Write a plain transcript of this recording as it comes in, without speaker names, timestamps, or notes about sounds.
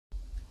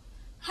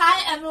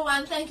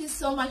everyone, thank you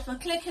so much for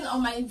clicking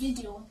on my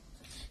video.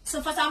 So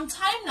for some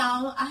time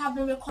now, I have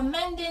been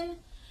recommending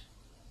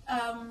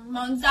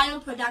Mount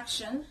Zion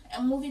production,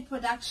 a movie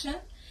production,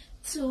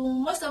 to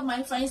most of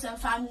my friends and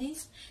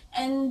families,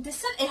 and they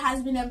said it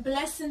has been a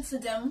blessing to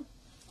them.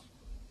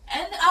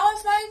 And I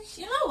was like,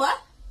 you know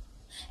what?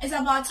 It's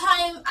about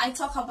time I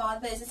talk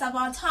about this. It's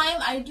about time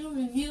I do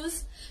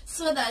reviews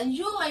so that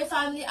you, my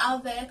family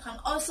out there, can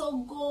also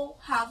go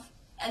have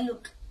a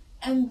look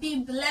and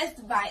be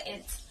blessed by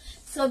it.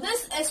 So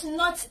this is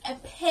not a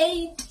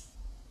paid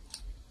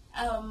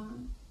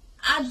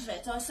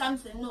advert or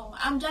something. No,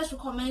 I'm just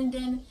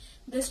recommending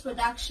this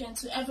production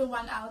to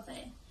everyone out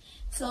there.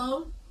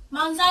 So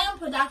Mount Zion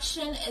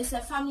production is a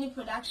family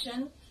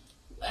production,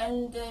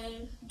 and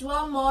they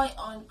dwell more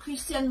on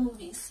Christian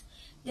movies.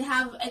 They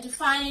have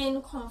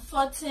edifying,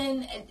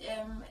 comforting,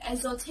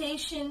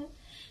 exhortation,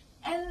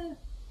 and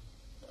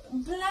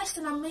blessed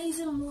and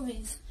amazing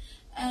movies.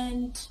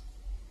 And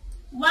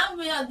one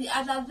way or the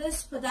other,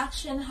 this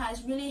production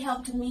has really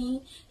helped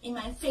me in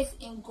my faith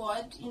in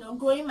God,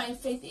 growing my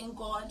faith in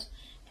God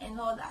and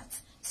all that.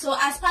 So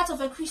as part of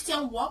a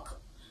Christian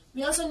walk,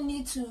 we also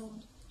need to,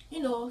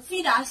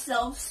 feed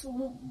ourselves.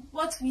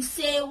 What we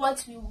say,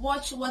 what we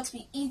watch, what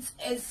we eat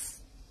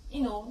is,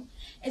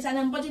 it's an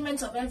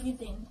embodiment of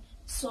everything.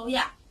 So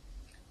yeah,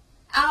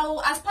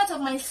 as part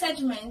of my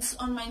segments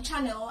on my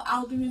channel,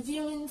 I'll be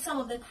reviewing some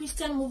of the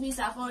Christian movies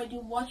I've already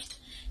watched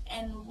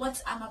and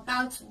what I'm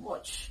about to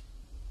watch.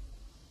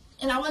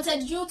 And I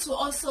wanted you to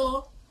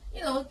also,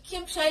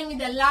 keep showing me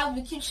the love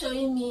you keep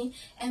showing me,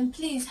 and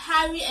please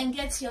hurry and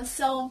get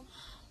yourself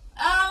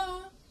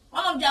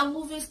one of their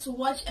movies to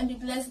watch and be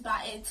blessed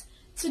by it.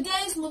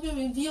 Today's movie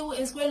review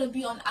is going to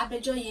be on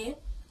ABEJOYE.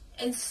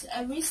 It's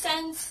a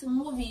recent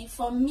movie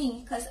for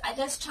me because I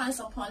just chanced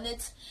upon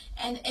it,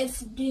 and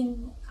it's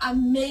been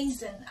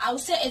amazing. I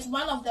would say it's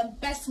one of the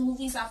best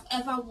movies I've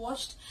ever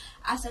watched.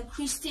 As a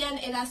Christian,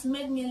 it has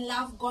made me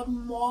love God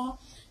more,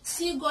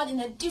 see God in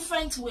a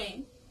different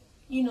way,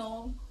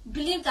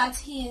 believe that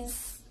He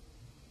is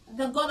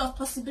the God of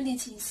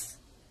possibilities.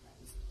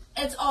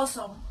 It's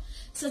awesome.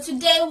 So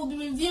today we'll be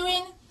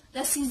reviewing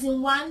the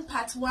season 1,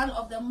 part 1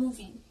 of the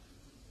movie.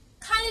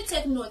 Kindly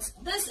take note,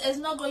 this is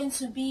not going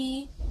to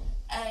be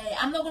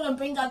I'm not going to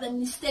bring out the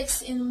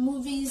mistakes in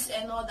movies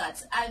and all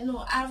that. I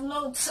know I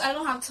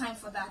don't have time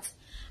for that.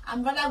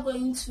 I'm rather we're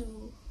going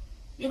to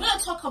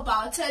talk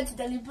about it,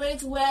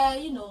 deliberate where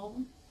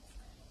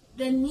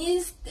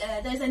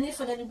there's a need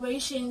for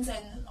deliberations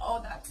and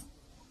all that.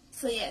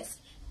 So yes,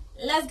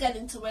 let's get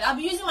into it. I'll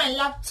be using my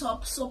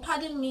laptop, so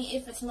pardon me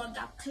if it's not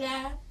that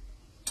clear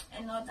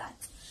and all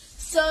that.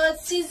 So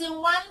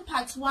season 1,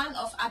 part 1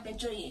 of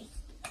ABEJOYE.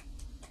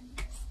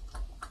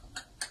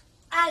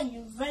 Are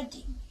you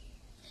ready?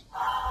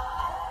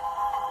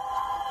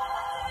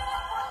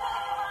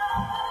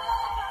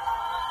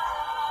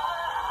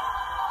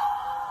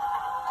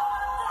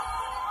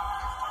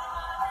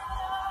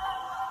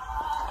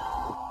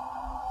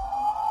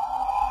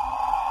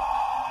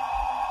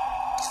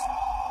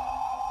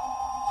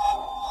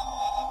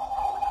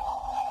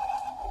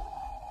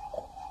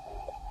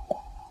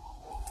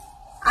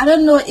 I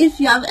don't know if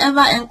you have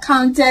ever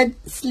encountered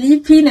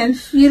sleeping and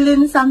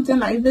feeling something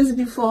like this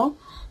before,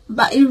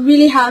 but it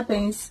really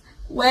happens,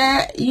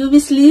 where you'll be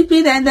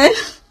sleeping and then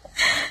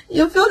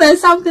you feel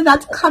there's something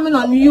that's coming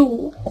on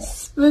you,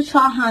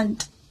 spiritual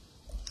hand.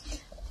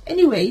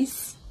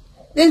 Anyways,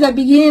 this is the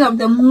beginning of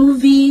the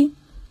movie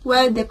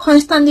where they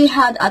constantly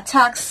had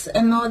attacks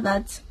and all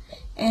that,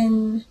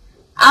 and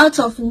out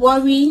of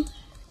worry,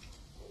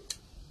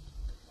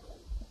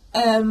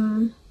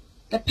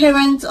 the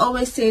parents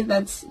always say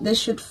that they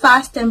should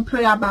fast and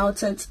pray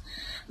about it,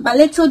 but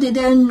little did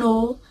they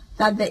know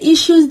that the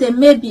issues they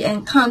may be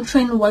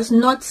encountering was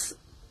not,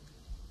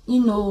 I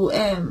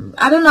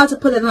don't know how to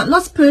put it,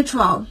 not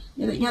spiritual,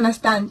 you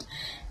understand.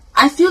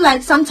 I feel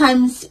like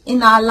sometimes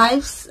in our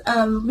lives,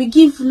 we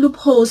give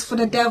loopholes for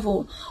the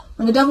devil.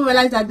 When the devil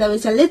realizes that there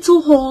is a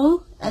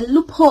loophole,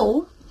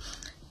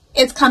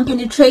 it can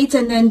penetrate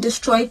and then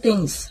destroy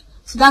things.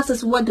 So that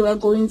is what they were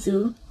going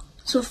through.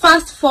 So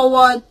fast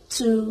forward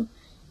to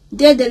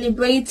they're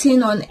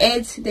deliberating on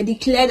it. They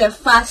declared a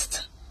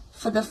fast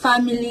for the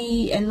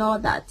family and all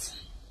that.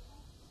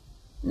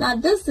 Now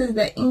this is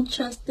the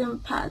interesting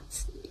part.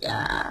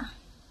 Yeah.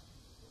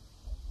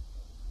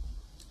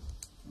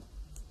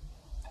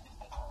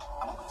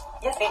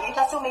 Yes, baby, you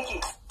can still make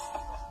it.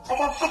 I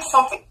can fix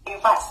something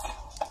fast.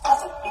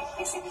 That's a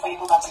big thing before you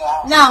go back to your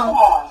house. Now, come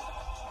on.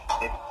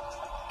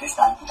 This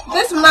time,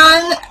 this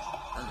man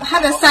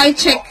had a side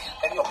chick.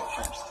 Any of your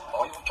friends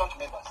or even church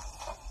members.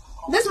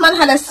 This man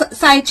had a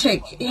side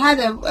chick. He had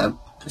a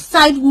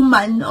side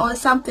woman or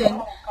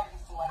something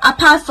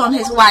apart from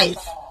his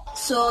wife.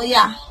 So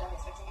yeah,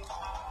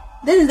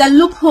 this is the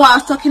loophole I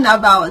was talking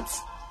about.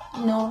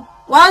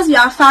 Whilst you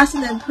are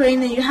fasting and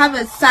praying and you have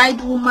a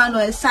side woman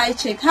or a side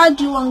chick, how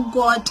do you want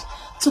God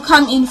to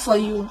come in for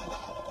you?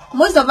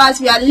 Most of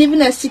us, we are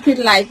living a secret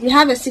life. We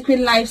have a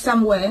secret life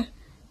somewhere.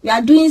 We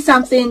are doing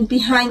something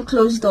behind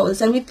closed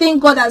doors and we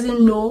think God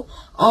doesn't know,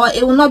 or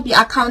it will not be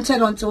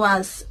accounted unto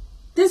us.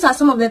 These are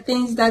some of the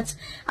things that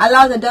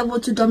allow the devil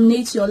to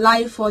dominate your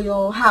life or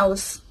your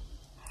house.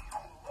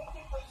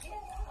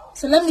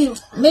 So let me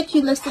make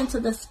you listen to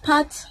this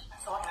part.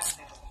 I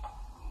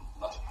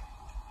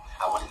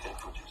want to take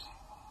fruit juice.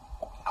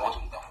 I want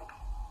to eat that food.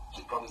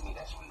 She promised me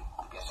that she will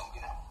prepare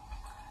something now.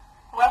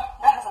 Well,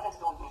 that has nothing to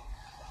do with me.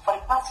 For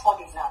the past 4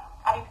 days now,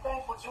 I've been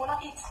preparing food you will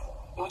not eat.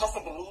 You will just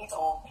take the meat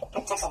or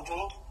take some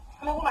drink.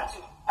 I'm a woman too,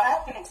 and I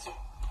have feelings too.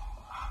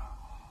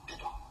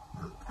 Tito,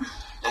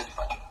 let's be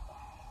factual.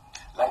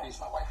 Lady is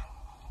my wife,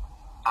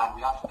 and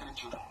we have 3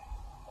 children.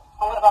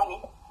 And what about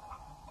me?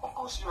 Of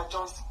course, you are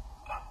just...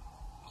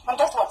 I'm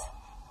just what?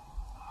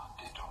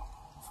 Tito,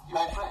 you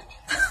are a friend.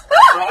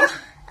 Friend?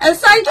 A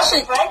side Just a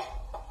chick. friend?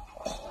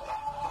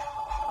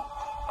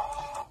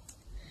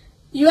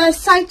 You are a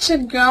side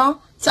chick,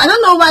 girl. So I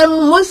don't know why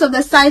most of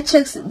the side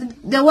chicks,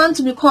 they want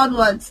to be called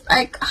what?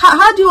 Like,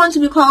 how do you want to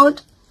be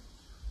called?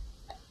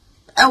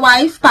 A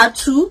wife, part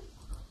 2?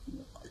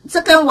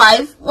 Second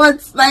wife?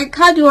 What? Like,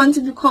 how do you want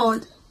to be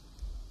called?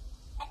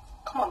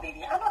 Come on,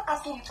 baby. I'm not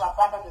asking you to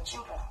abandon your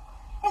children.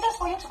 It's just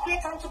for you to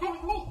create time to be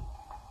with me.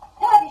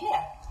 You want to be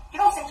here. You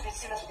don't seem to be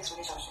serious with this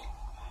relationship.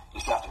 You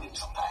still have to give me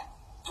some time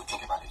to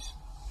think about this.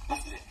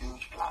 This is a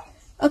huge plan.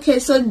 Okay,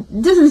 so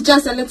this is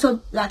just a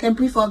little, like a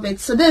brief of it.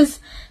 So this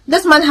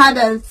man had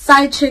a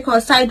side chick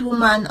or side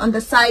woman on the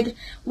side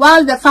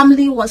while the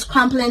family was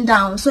crumbling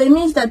down. So it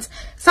means that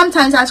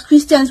sometimes as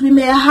Christians, we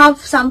may have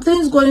some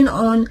things going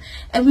on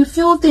and we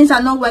feel things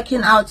are not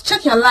working out.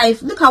 Check your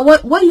life. Look at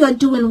what you are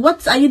doing.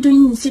 What are you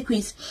doing in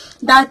secret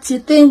that you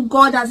think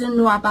God doesn't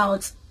know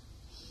about?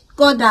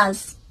 God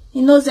does.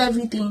 He knows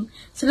everything.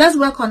 So let's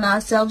work on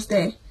ourselves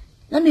there.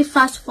 Let me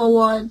fast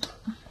forward.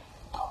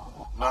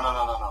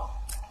 No.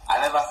 I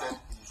never said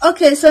this.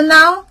 Okay, so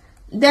now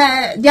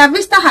their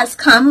visitor has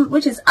come,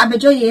 which is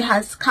ABEJOYE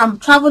has come,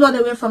 traveled all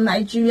the way from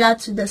Nigeria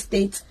to the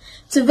States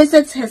to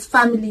visit his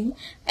family.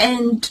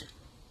 And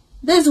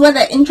this is where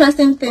the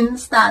interesting thing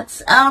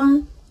starts.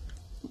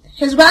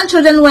 His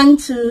grandchildren went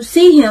to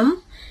see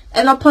him,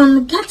 and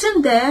upon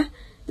getting there,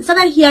 they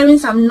started hearing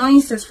some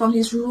noises from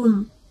his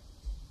room.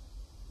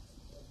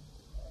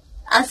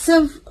 As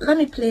if, let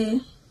me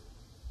play.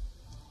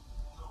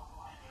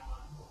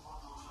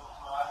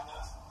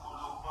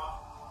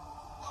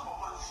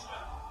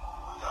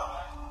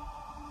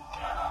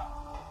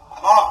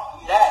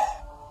 Mom, Dad.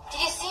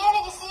 Did you see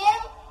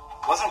him?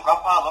 Wasn't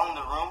Grandpa alone in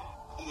the room?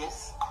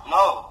 Yes.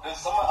 No, there's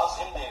someone else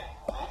in there.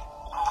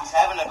 He's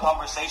having a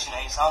conversation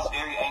and he sounds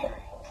very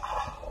angry.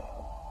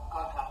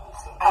 God have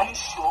mercy. Are you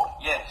sure?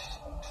 Yes.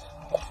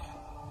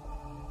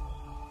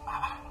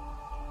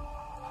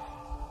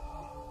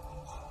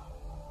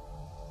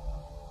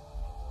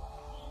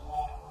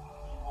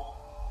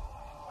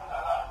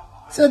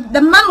 So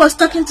the man was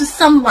talking to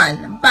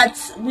someone, but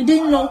we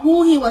didn't know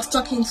who he was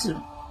talking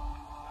to.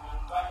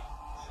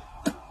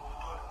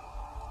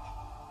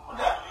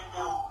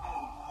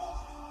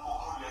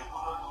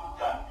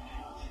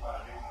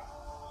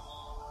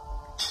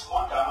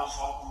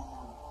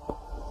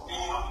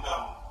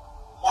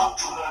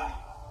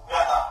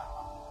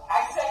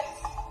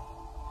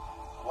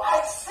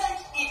 I said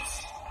it.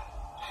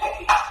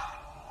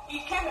 He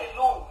came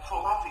alone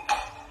from Africa.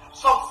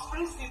 Some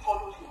priests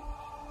followed him.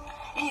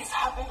 He is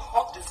having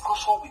hot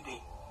discussion with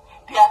them.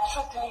 They are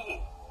threatening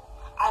him.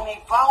 And he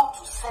vowed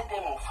to set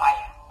them on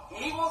fire.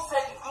 He even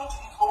said he's going to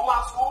his home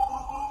and smoke.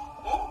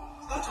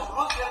 He's going to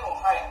roast them on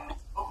fire.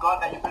 Oh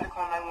God, that you better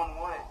call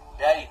 911.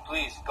 Daddy,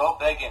 please, go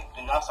begging.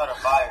 Do not start a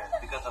fire,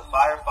 because the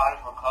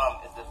firefighters will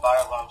come if the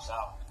fire alarm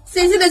sounds.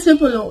 See these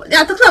people, they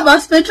are talking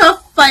about spiritual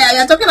fire.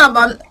 You are talking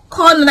about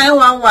call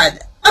 911.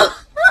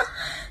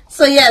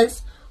 So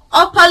yes,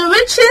 upon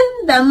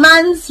reaching the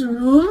man's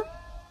room,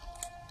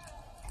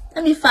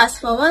 let me fast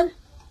forward.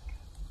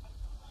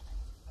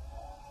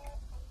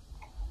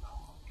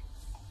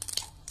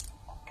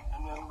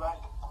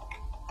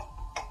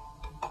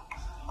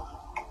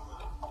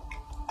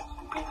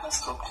 You better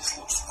stop this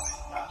nonsense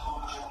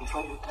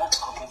before your dad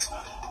commits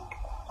murder.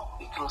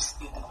 Because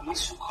if the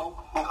police should come,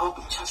 we'll all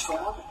be charged for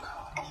murder.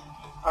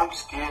 I'm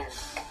scared.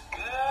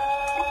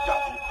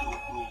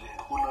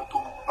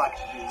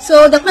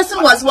 So the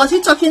question was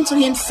he talking to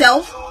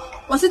himself?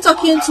 Was he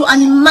talking to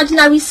an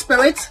imaginary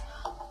spirit?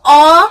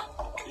 Or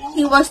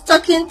he was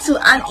talking to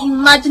an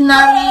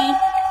imaginary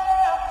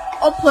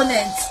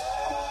opponent?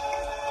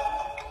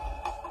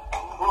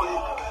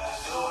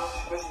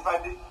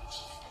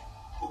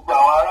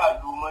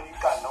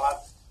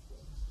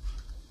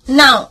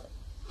 Now,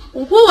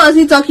 who was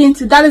he talking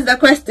to? That is the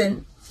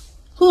question.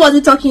 Who was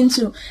he talking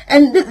to?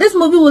 And this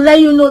movie will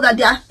let you know that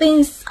there are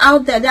things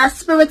out there, there are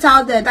spirits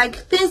out there, like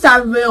things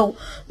are real.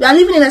 We are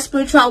living in a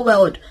spiritual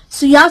world,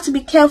 so you have to be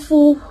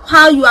careful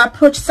how you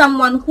approach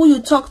someone, who you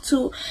talk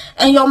to,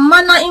 and your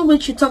manner in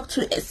which you talk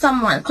to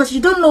someone, because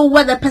you don't know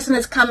where the person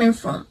is coming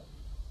from.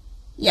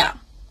 Yeah.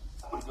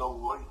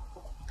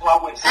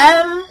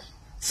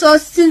 So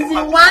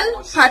season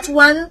 1, part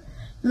 1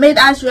 made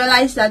us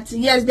realize that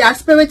yes, there are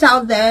spirits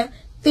out there,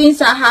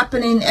 things are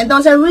happening, and there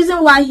was a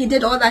reason why he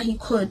did all that he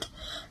could.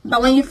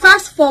 But when you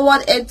fast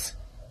forward it,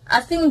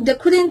 I think they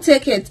couldn't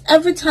take it.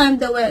 Every time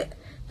there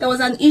was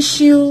an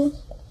issue,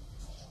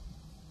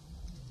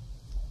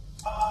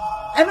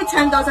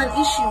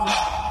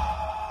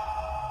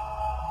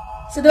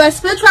 so there were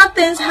spiritual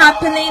things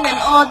happening and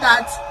all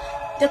that.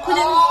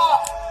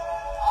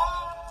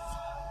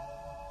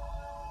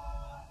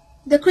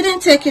 They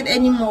couldn't take it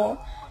anymore.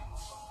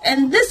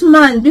 And this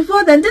man,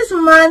 before then,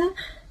 told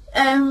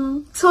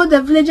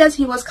the villagers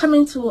he was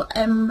coming to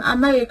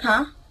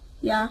America.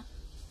 Yeah,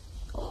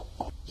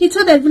 he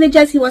told the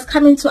villagers he was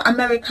coming to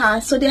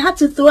America, so they had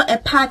to throw a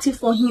party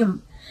for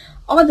him.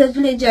 All the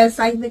villagers,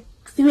 like, they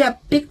threw a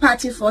big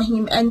party for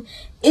him, and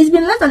it's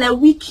been less than a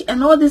week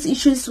and all these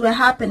issues were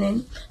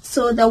happening.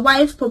 So the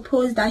wife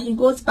proposed that he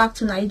goes back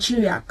to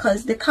Nigeria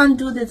because they can't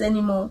do this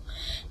anymore.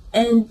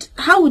 And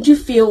how would you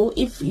feel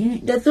if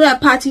they threw a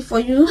party for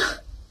you?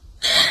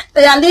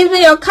 They are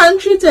leaving your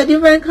country to a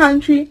different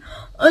country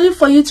only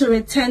for you to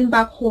return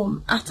back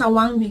home after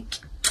 1 week.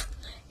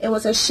 It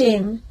was a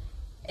shame.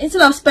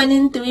 Instead of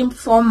spending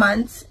 3-4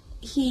 months,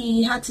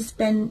 he had to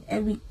spend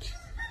a week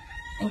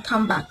and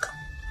come back.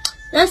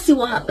 Let's see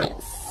what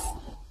happens.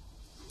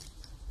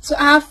 So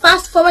I have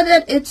fast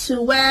forwarded it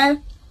to where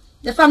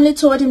the family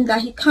told him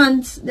that they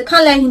can't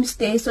let him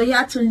stay, so he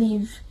had to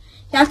leave.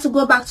 He had to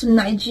go back to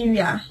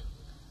Nigeria.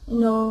 You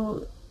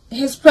know,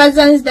 his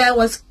presence there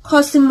was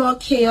causing more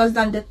chaos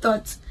than they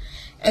thought.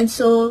 And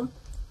so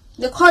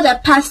they called a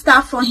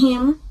pastor for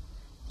him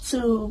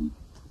to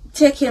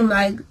take him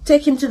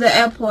to the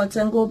airport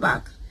and go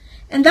back.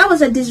 And that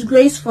was a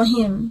disgrace for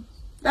him.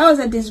 That was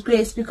a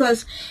disgrace,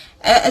 because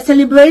a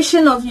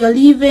celebration of your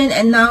leaving,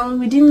 and now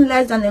within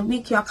less than a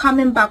week you're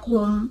coming back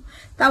home.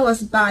 That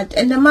was bad.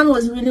 And the man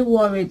was really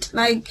worried.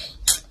 Like,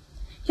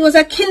 he was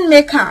a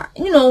kingmaker,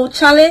 you know,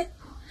 Charlie.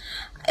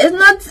 It's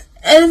not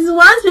as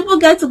once people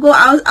get to go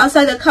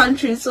outside the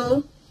country,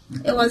 so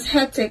it was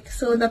hectic.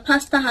 So the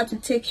pastor had to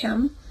take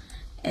him,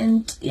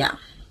 and yeah.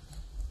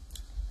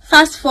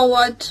 Fast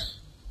forward,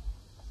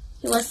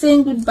 he was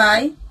saying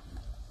goodbye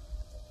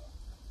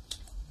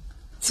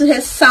to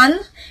his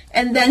son,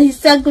 and then he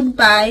said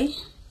goodbye.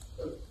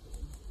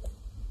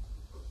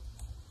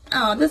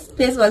 Oh, this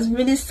place was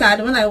really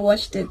sad when I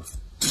watched it.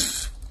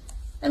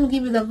 Let me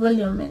give you the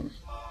volume, man.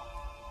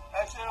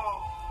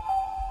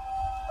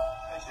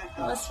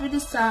 It was really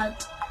sad.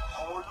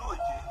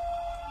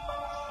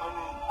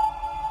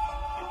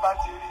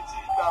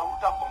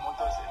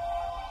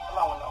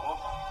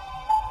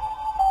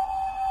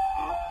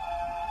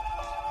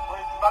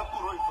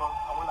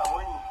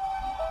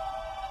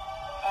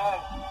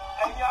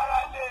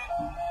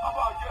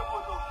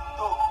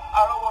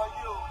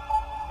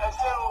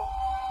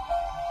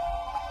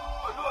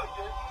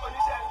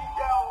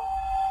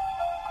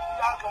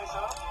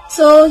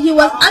 So he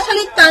was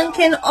actually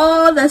thanking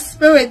all the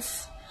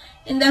spirits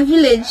in the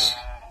village,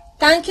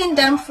 thanking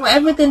them for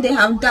everything they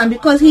have done,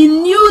 because he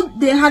knew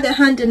they had a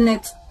hand in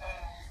it,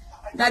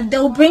 that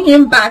they'll bring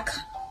him back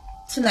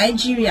to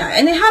Nigeria.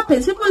 And it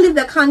happens. People leave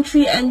the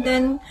country and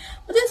then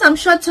within some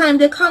short time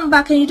they come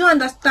back and you don't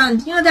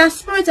understand. You know, there are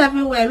spirits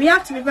everywhere. We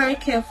have to be very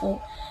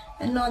careful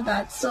and all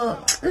that.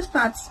 So this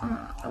part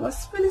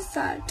was really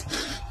sad.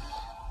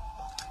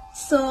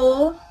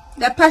 So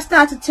the pastor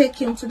had to take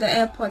him to the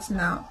airport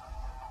now.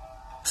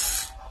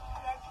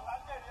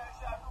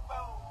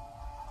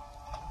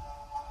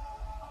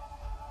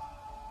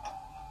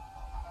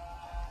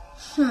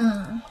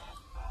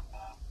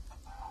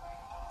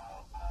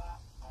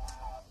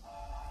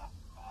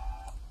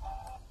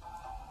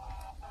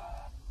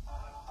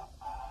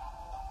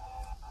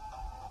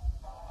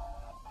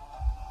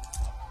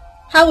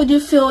 How would you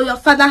feel your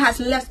father has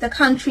left the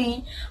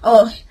country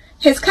or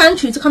his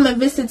country to come and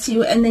visit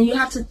you, and then you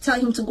have to tell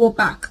him to go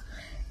back?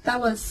 That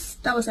was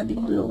a big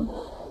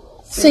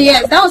blow. So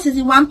yeah, that was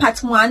Season 1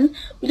 Part 1.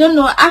 We don't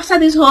know after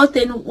this whole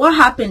thing what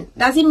happened.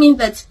 Does it mean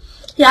that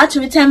he had to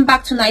return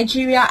back to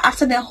Nigeria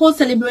after the whole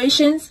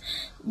celebrations?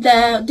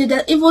 Did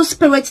the evil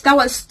spirits that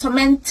was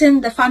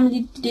tormenting the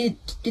family, did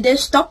they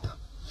stop?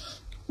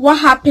 What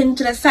happened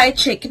to the side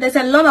chick? There's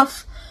a lot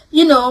of,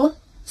 you know,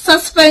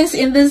 suspense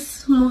in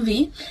this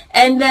movie,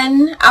 and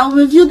then I'll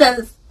review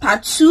the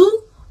Part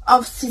 2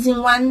 of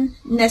Season 1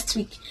 next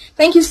week.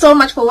 Thank you so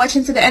much for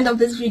watching to the end of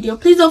this video.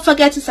 Please don't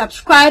forget to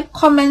subscribe,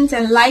 comment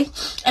and like,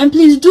 and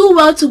please do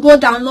well to go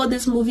download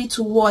this movie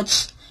to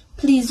watch.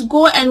 Please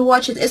go and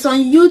watch it. It's on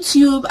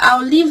YouTube.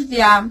 I'll leave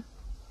their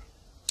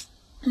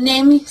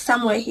name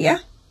somewhere here,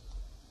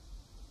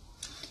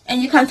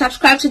 and you can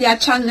subscribe to their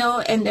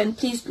channel, and then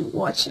please be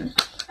watching.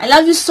 I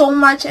love you so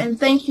much, and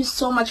thank you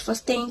so much for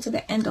staying to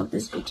the end of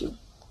this video.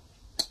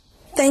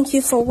 Thank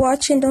you for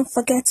watching. Don't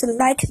forget to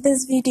like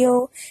this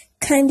video,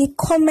 kindly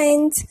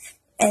comment,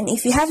 and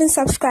if you haven't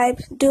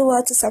subscribed, do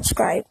well to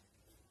subscribe.